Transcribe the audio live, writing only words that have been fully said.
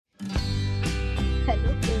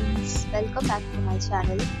Hello friends, welcome back to my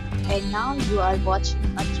channel, and now you are watching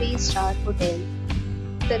a 3-star hotel.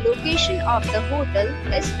 The location of the hotel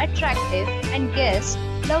is attractive and guests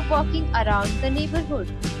love walking around the neighborhood.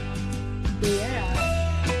 There are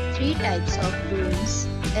 3 types of rooms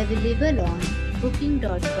available on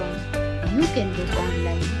booking.com. You can book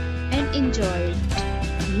online and enjoy it.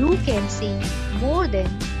 You can see more than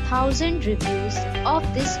 1000 reviews of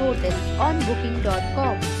this hotel on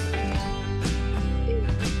booking.com.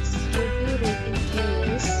 Review rating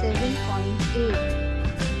is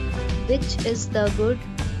 7.8, which is the good.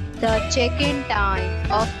 The check-in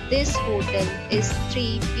time of this hotel is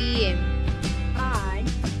 3 p.m. and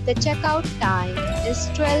the checkout time is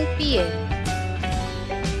 12 p.m.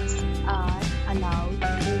 Pets are allowed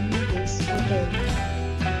in this hotel.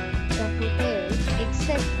 The hotel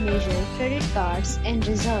accepts major credit cards and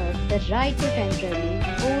reserves the right to temporarily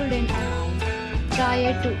hold an amount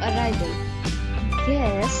prior to arrival.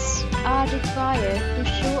 Guests are required to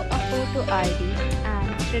show a photo ID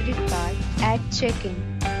and credit card at check-in.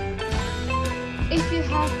 If you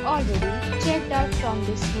have already checked out from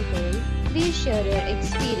this hotel, please share your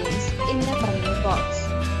experience in the comment box.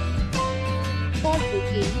 For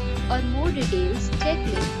booking or more details, check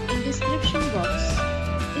link in description box.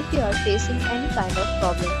 If you are facing any kind of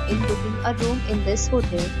problem in booking a room in this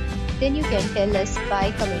hotel, then you can tell us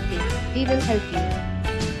by commenting. We will help you.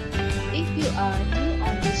 If you are new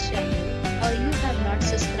on this channel or you have not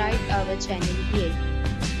subscribed our channel yet,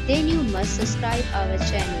 then you must subscribe our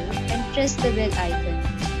channel and press the bell icon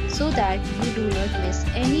so that you do not miss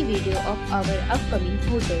any video of our upcoming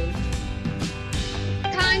hotel.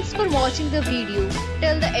 Thanks for watching the video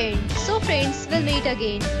till the end. So friends, we'll meet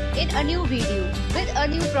again in a new video with a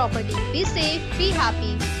new property. Be safe, be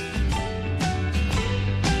happy.